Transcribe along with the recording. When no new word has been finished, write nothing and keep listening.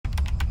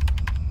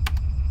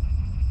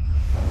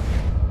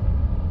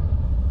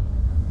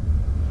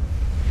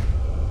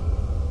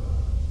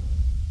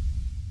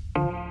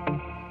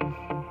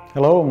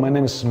Hello, my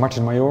name is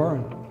Martin Major.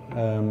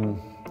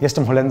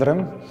 Jestem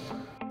Hollenderem,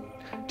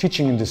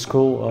 teaching in the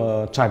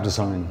school type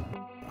design.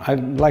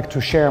 I'd like to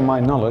share my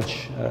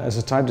knowledge as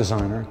a type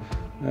designer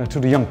to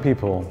the young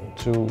people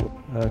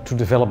to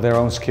develop their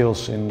own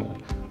skills in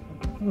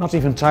not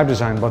even type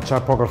design but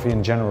typography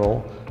in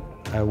general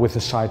with a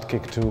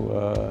sidekick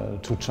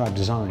to type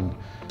design.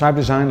 Type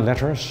design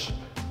letters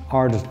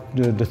are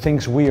the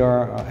things we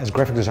are as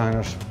graphic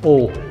designers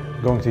all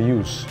going to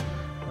use.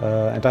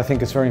 And I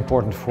think it's very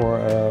important for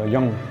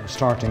young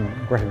starting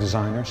graphic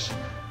designers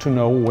to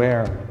know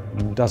where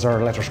does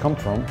our letters come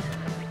from.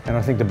 And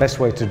I think the best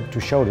way to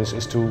show this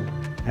is to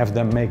have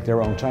them make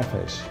their own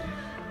typeface.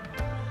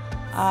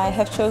 I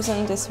have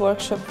chosen this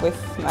workshop with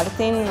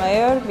Martin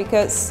Major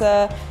because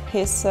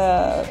he's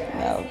a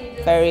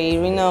very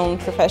renowned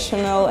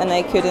professional and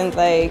I couldn't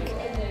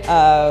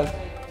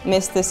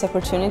miss this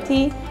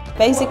opportunity.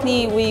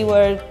 Basically, we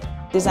were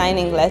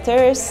designing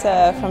letters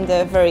from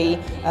the very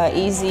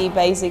easy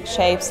basic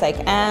shapes like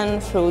N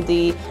through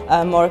the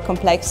more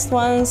complex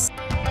ones.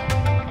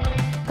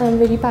 I'm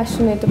very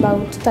passionate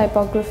about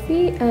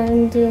typography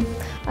and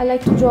I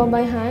like to draw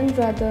by hand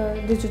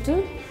rather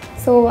digital.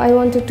 So I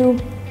wanted to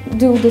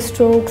do the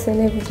strokes and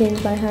everything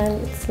by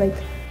hand. It's like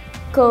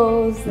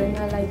curves and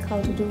I like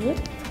how to do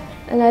it.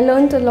 And I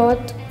learned a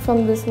lot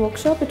from this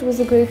workshop. It was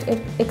a great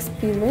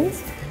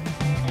experience.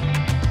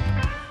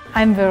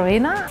 I'm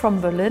Verena from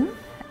Berlin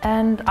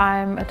and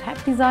I'm a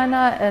type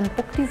designer and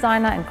book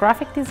designer and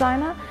graphic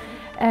designer,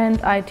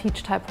 and I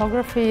teach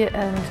typography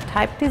and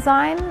type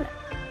design.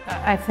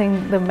 I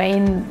think the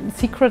main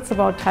secrets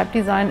about type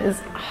design is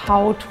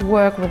how to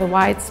work with a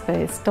white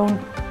space.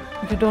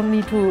 You don't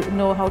need to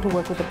know how to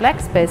work with a black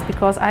space,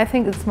 because I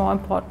think it's more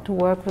important to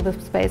work with a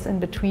space in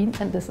between,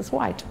 and this is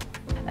white.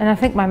 And I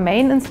think my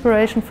main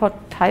inspiration for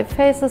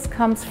typefaces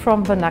comes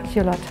from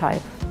vernacular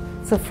type.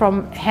 So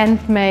from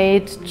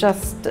handmade,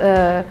 just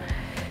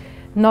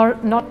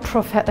not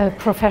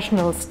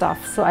professional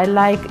stuff. So I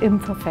like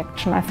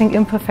imperfection. I think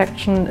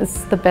imperfection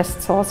is the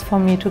best source for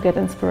me to get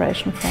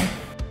inspiration from.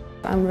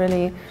 I'm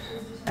really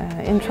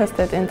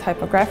interested in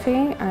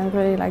typography. I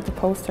really like the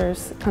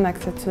posters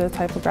connected to the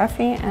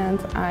typography, and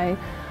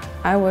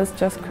I was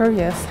just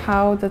curious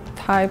how the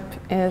type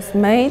is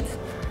made.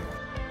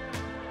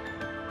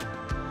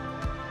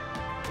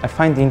 I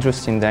find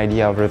interesting the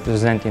idea of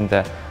representing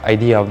the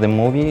idea of the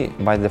movie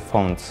by the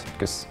fonts,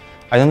 because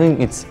I don't think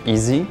it's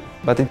easy,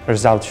 but the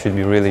result should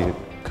be really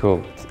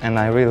cool. And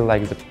I really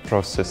like the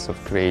process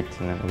of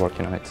creating and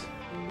working on it.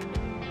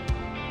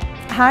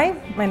 Hi,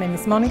 my name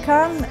is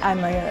Monica. I'm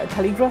a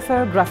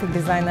calligrapher, graphic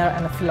designer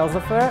and a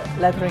philosopher.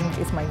 Lettering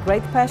is my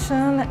great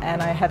passion,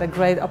 and I had a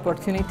great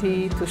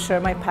opportunity to share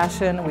my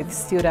passion with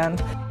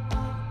students.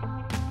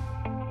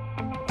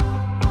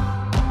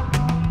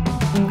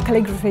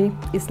 Calligraphy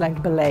is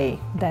like ballet,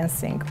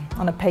 dancing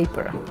on a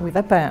paper with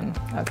a pen.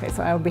 Okay,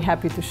 so I'll be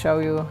happy to show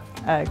you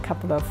a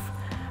couple of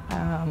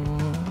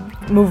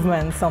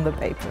movements on the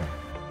paper.